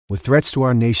With threats to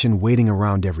our nation waiting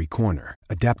around every corner,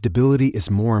 adaptability is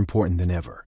more important than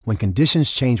ever. When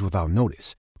conditions change without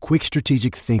notice, quick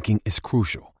strategic thinking is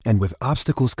crucial. And with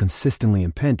obstacles consistently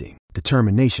impending,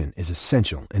 determination is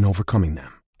essential in overcoming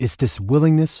them. It's this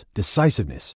willingness,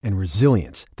 decisiveness, and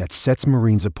resilience that sets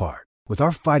Marines apart. With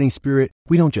our fighting spirit,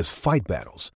 we don't just fight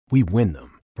battles, we win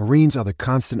them. Marines are the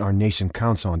constant our nation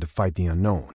counts on to fight the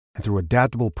unknown. And through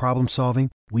adaptable problem solving,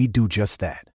 we do just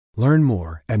that. Learn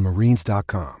more at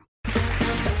marines.com.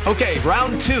 Okay,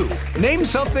 round two. Name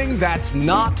something that's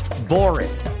not boring.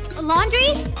 A laundry?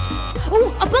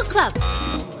 Ooh, a book club.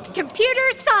 Computer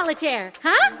solitaire,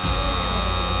 huh?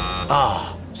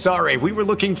 Ah, sorry, we were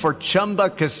looking for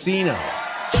Chumba Casino.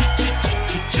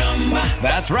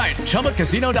 That's right,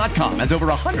 ChumbaCasino.com has over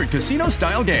 100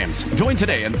 casino-style games. Join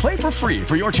today and play for free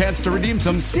for your chance to redeem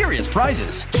some serious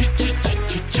prizes.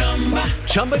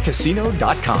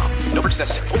 ChumbaCasino.com. No purchase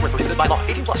necessary. Void where prohibited by law.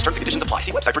 18 plus. Terms and conditions apply.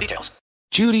 See website for details.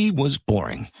 Judy was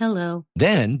boring. Hello.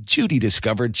 Then Judy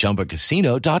discovered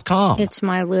ChumbaCasino.com. It's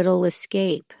my little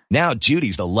escape. Now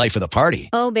Judy's the life of the party.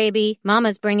 Oh, baby,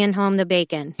 mama's bringing home the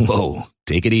bacon. Whoa,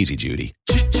 take it easy, Judy.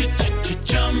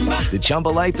 The Chumba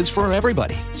life is for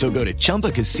everybody. So go to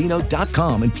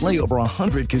ChumbaCasino.com and play over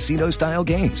 100 casino-style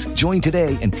games. Join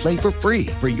today and play for free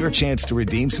for your chance to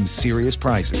redeem some serious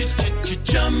prizes.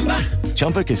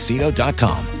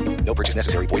 ChumbaCasino.com. No purchase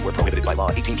necessary. Void where prohibited by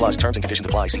law. 18 plus. Terms and conditions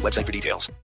apply. See website for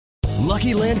details.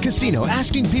 Lucky Land Casino,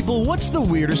 asking people, what's the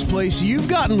weirdest place you've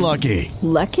gotten lucky?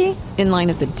 Lucky? In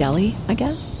line at the deli, I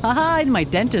guess? Aha, in my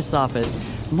dentist's office.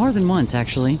 More than once,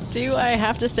 actually. Do I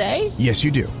have to say? Yes,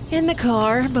 you do. In the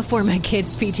car before my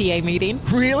kids' PTA meeting.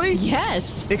 Really?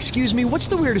 Yes. Excuse me, what's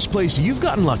the weirdest place you've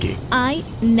gotten lucky? I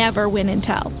never win and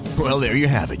tell. Well, there you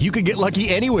have it. You can get lucky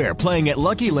anywhere, playing at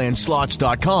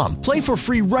LuckyLandSlots.com. Play for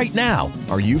free right now.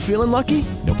 Are you feeling lucky?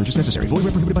 No purchase necessary. Void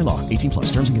where prohibited by law. 18 plus.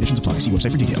 Terms and conditions apply. See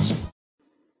website for details.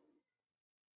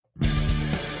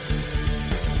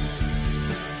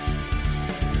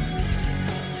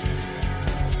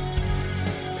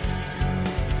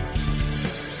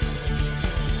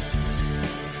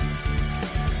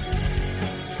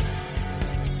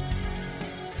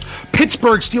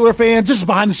 Pittsburgh Steelers fans, this is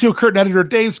Behind the Steel Curtain editor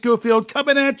Dave Schofield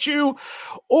coming at you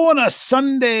on a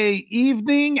Sunday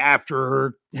evening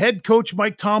after head coach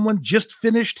Mike Tomlin just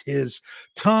finished his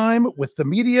time with the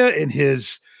media in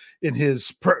his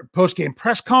post-game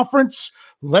press conference.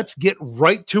 Let's get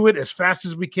right to it as fast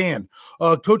as we can.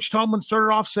 Coach Tomlin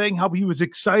started off saying how he was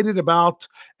excited about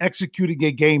executing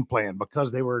a game plan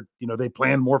because they were, they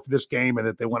planned more for this game and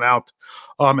that they went out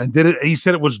and did it. He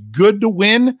said it was good to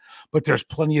win, but there's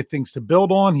plenty of things to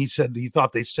build on. He said he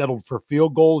thought they settled for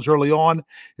field goals early on,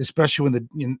 especially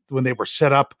when they were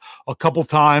set up a couple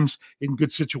times in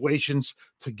good situations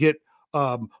to get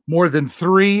more than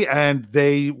three, and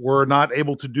they were not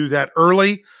able to do that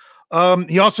early.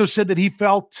 He also said that he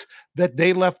felt that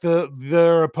they left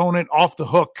their opponent off the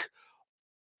hook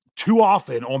too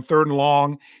often on 3rd and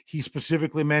long. He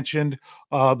specifically mentioned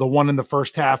the one in the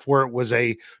first half where it was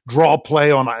a draw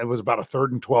play on, it was about a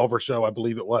 3rd and 12 or so, I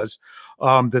believe it was,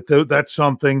 that's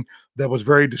something that was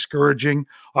very discouraging.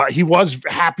 He was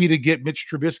happy to get Mitch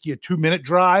Trubisky a 2-minute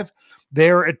drive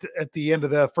there at the end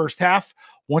of the first half.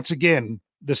 Once again,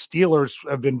 the Steelers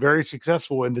have been very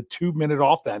successful in the 2-minute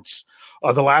offense.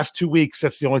 The last 2 weeks,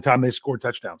 that's the only time they scored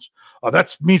touchdowns.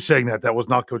 That's me saying that. That was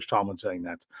not Coach Tomlin saying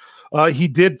that. He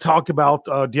did talk about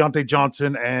Deontay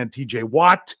Johnson and TJ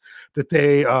Watt, that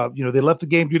they left the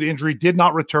game due to injury, did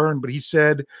not return, but he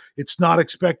said it's not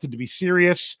expected to be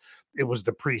serious. It was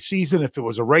the preseason. If it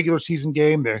was a regular season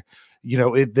game,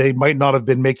 they might not have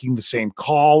been making the same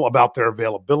call about their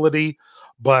availability,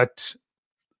 but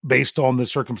based on the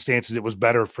circumstances, it was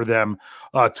better for them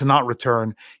to not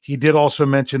return. He did also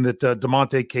mention that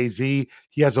DeMonte KZ,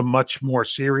 he has a much more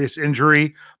serious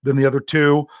injury than the other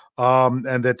two,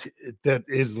 and that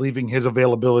is leaving his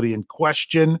availability in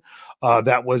question.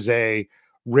 That was a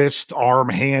wrist, arm,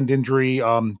 hand injury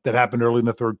that happened early in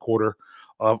the third quarter.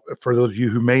 For those of you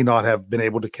who may not have been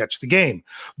able to catch the game.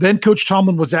 Then Coach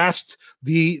Tomlin was asked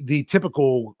the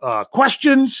typical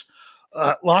questions.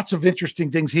 Lots of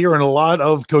interesting things here and a lot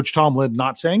of Coach Tomlin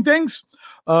not saying things.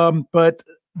 But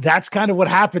that's kind of what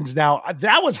happens now.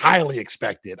 That was highly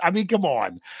expected. I mean, come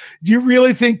on. Do you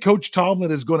really think Coach Tomlin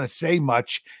is going to say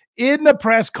much in the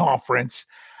press conference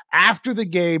after the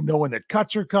game, knowing that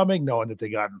cuts are coming, knowing that they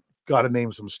got to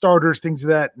name some starters, things of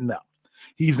that? No,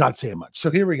 he's not saying much.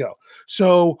 So here we go.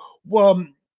 So,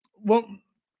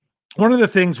 one of the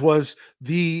things was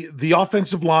the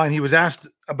offensive line. He was asked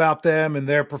about them and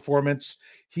their performance.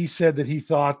 He said that he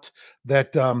thought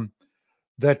that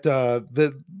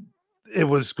it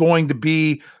was going to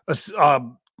be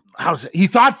he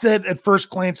thought that at first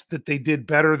glance that they did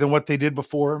better than what they did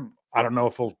before. I don't know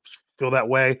if he'll feel that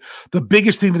way. The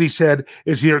biggest thing that he said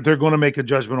is they're going to make a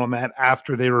judgment on that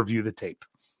after they review the tape,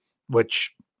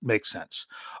 which makes sense.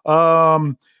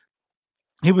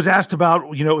 He was asked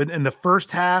about, in the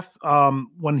first half,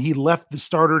 when he left the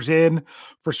starters in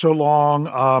for so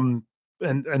long,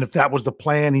 and if that was the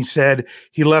plan. He said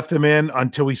he left them in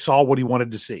until he saw what he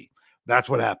wanted to see. That's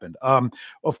what happened.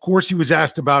 Of course, he was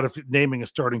asked about if naming a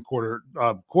starting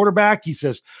quarterback. He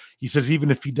says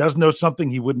even if he does know something,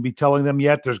 he wouldn't be telling them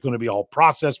yet. There's going to be a whole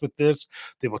process with this.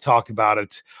 They will talk about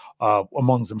it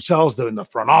amongst themselves, in the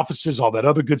front offices, all that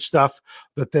other good stuff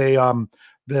that they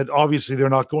that obviously they're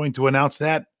not going to announce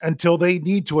that until they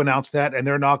need to announce that, and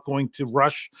they're not going to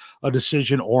rush a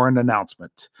decision or an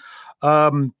announcement.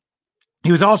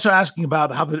 He was also asking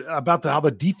about how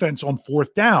the defense on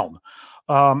fourth down.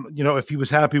 If he was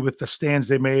happy with the stands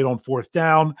they made on fourth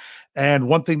down. And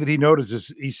one thing that he noticed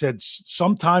is he said,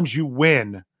 sometimes you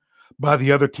win by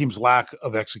the other team's lack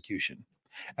of execution.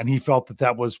 And he felt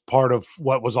that was part of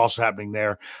what was also happening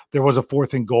there. There was a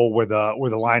 4th and goal where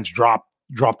the Lions dropped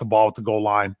the ball at the goal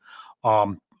line.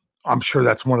 I'm sure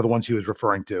that's one of the ones he was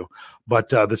referring to. But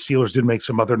the Steelers did make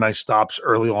some other nice stops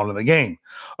early on in the game.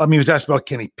 He was asked about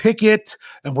Kenny Pickett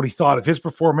and what he thought of his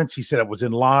performance. He said it was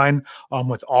in line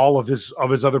with all of his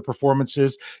other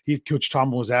performances. Coach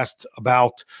Tomlin was asked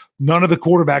about none of the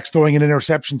quarterbacks throwing an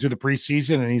interception through the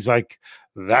preseason, and he's like,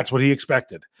 that's what he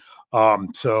expected.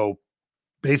 So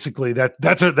basically,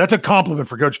 that's a compliment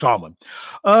for Coach Tomlin.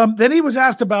 Then he was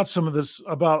asked about some of this.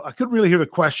 I couldn't really hear the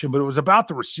question, but it was about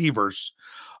the receivers.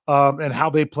 And how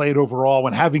they played overall,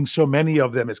 and having so many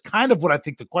of them is kind of what I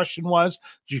think the question was.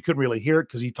 You couldn't really hear it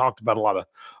because he talked about a lot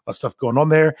of stuff going on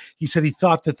there. He said he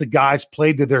thought that the guys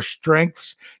played to their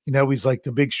strengths. He's like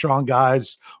the big, strong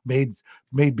guys made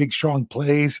big, strong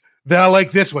plays. Then I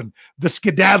like this one, the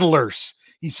skedaddlers.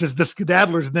 He says the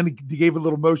skedaddlers, and then he gave a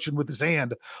little motion with his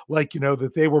hand, like,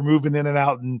 that they were moving in and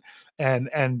out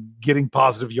and getting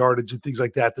positive yardage and things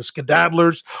like that. The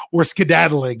skedaddlers or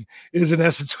skedaddling is in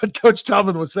essence what Coach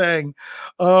Tomlin was saying.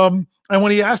 And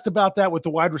when he asked about that with the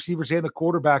wide receivers and the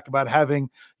quarterback about having,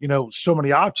 so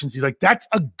many options, he's like, that's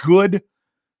a good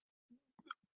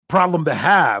problem to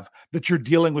have, that you're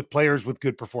dealing with players with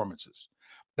good performances.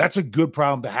 That's a good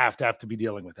problem to have to be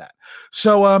dealing with that.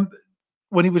 So,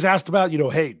 when he was asked about,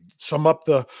 hey, sum up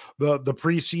the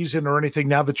preseason or anything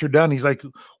now that you're done, he's like,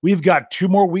 we've got 2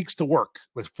 more weeks to work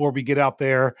before we get out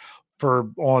there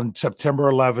on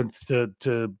September 11th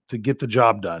to get the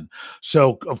job done.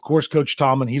 So, of course, Coach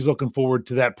Tomlin, he's looking forward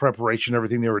to that preparation,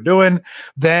 everything they were doing.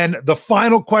 Then the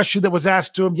final question that was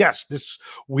asked to him,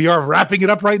 we are wrapping it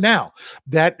up right now,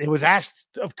 that it was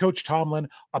asked of Coach Tomlin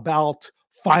about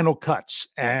final cuts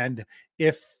and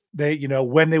if they,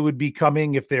 when they would be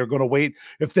coming, if they're going to wait,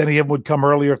 if any of them would come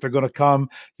earlier, if they're going to come,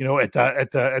 at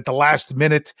the last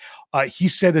minute. He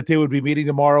said that they would be meeting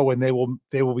tomorrow and they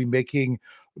will be making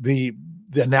the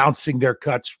announcing their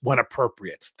cuts when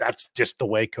appropriate. That's just the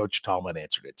way Coach Tomlin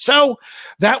answered it. So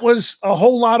that was a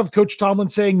whole lot of Coach Tomlin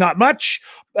saying not much,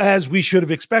 as we should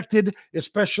have expected,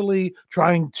 especially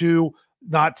trying to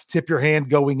not tip your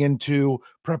hand going into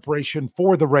preparation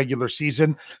for the regular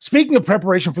season. Speaking of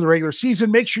preparation for the regular season,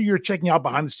 make sure you're checking out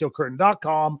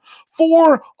BehindTheSteelCurtain.com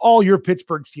for all your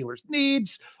Pittsburgh Steelers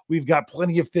needs. We've got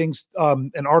plenty of things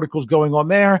and articles going on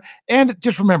there. And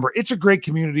just remember, it's a great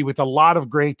community with a lot of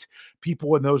great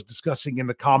people and those discussing in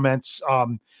the comments.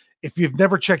 If you've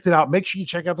never checked it out, make sure you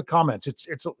check out the comments.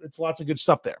 It's lots of good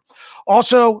stuff there.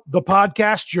 Also, the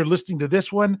podcast, you're listening to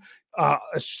this one.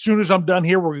 As soon as I'm done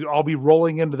here, I'll be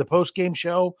rolling into the post-game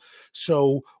show.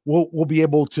 So we'll be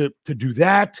able to do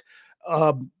that.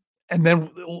 And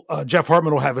then Jeff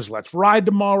Hartman will have his Let's Ride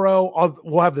tomorrow.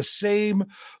 We'll have the same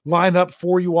lineup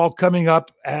for you all coming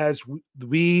up as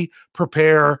we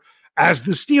prepare, as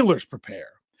the Steelers prepare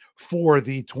for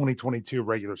the 2022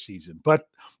 regular season. But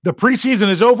the preseason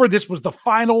is over. This was the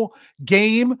final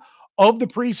game of the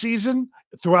preseason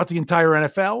throughout the entire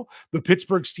NFL. The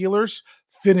Pittsburgh Steelers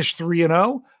finished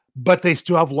 3-0, but they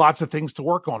still have lots of things to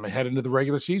work on ahead into the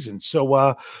regular season.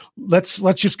 So let's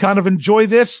just kind of enjoy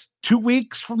this. 2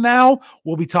 weeks from now,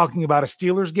 we'll be talking about a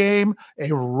Steelers game,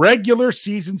 a regular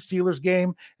season Steelers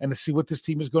game, and to see what this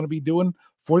team is going to be doing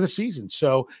for the season.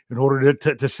 So in order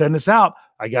to send this out,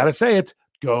 I got to say it.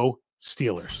 Go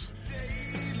Steelers.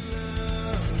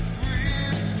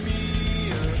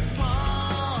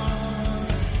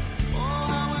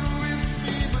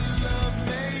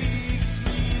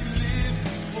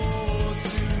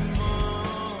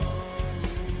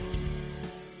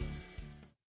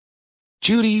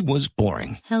 Judy was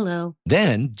boring. Hello.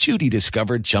 Then Judy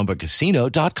discovered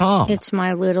ChumbaCasino.com. It's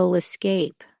my little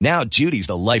escape. Now Judy's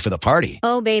the life of the party.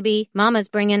 Oh, baby, mama's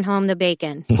bringing home the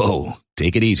bacon. Whoa,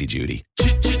 take it easy, Judy.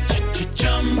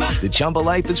 The Chumba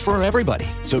life is for everybody.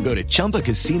 So go to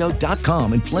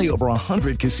ChumbaCasino.com and play over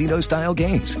 100 casino-style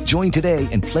games. Join today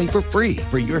and play for free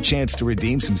for your chance to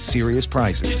redeem some serious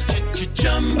prizes.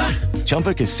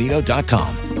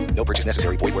 ChumbaCasino.com. No purchase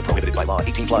necessary. Void where prohibited by law.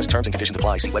 18+ terms and conditions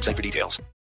apply. See website for details.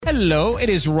 Hello, it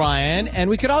is Ryan, and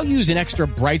we could all use an extra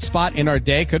bright spot in our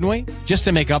day, couldn't we? Just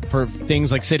to make up for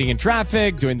things like sitting in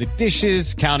traffic, doing the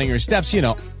dishes, counting your steps, you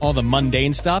know, all the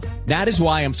mundane stuff. That is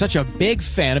why I'm such a big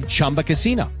fan of Chumba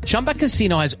Casino. Chumba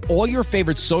Casino has all your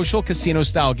favorite social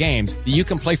casino-style games that you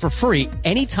can play for free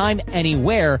anytime,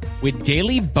 anywhere with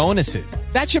daily bonuses.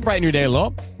 That should brighten your day a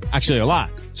little. Actually, a lot.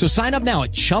 So sign up now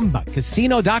at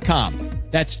ChumbaCasino.com.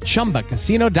 That's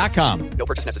ChumbaCasino.com. No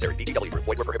purchase necessary. VGW Group.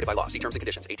 Void where prohibited by law. See terms and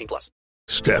conditions. 18+.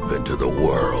 Step into the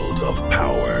world of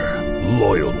power,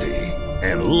 loyalty,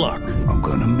 and luck. I'm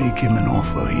gonna make him an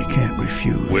offer he can't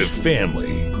refuse. With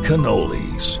family,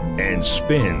 cannolis, and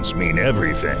spins mean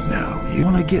everything. Now, you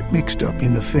wanna get mixed up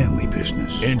in the family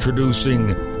business. Introducing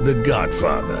The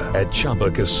Godfather at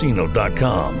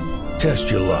ChumbaCasino.com.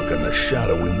 Test your luck in the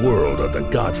shadowy world of The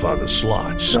Godfather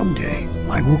slot. Someday,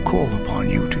 I will call upon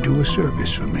you to do a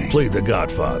service for me. Play The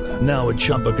Godfather, now at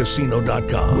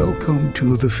ChumbaCasino.com. Welcome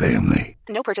to the family.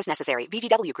 No purchase necessary.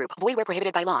 VGW Group. Void where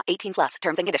prohibited by law. 18+.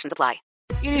 Terms and conditions apply.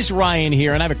 It is Ryan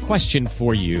here, and I have a question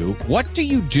for you. What do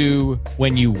you do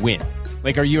when you win?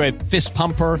 Like, are you a fist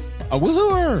pumper, a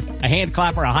woohooer, a hand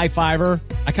clapper, a high fiver?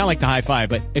 I kind of like the high five,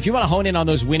 but if you want to hone in on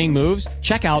those winning moves,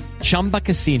 check out Chumba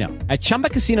Casino. At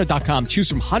ChumbaCasino.com, choose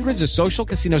from hundreds of social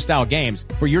casino-style games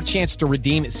for your chance to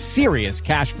redeem serious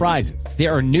cash prizes.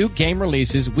 There are new game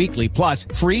releases weekly, plus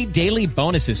free daily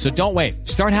bonuses, so don't wait.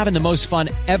 Start having the most fun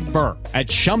ever at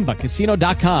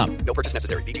ChumbaCasino.com. No purchase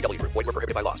necessary. VGW Group. Void where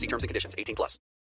prohibited by law. See terms and conditions. 18+.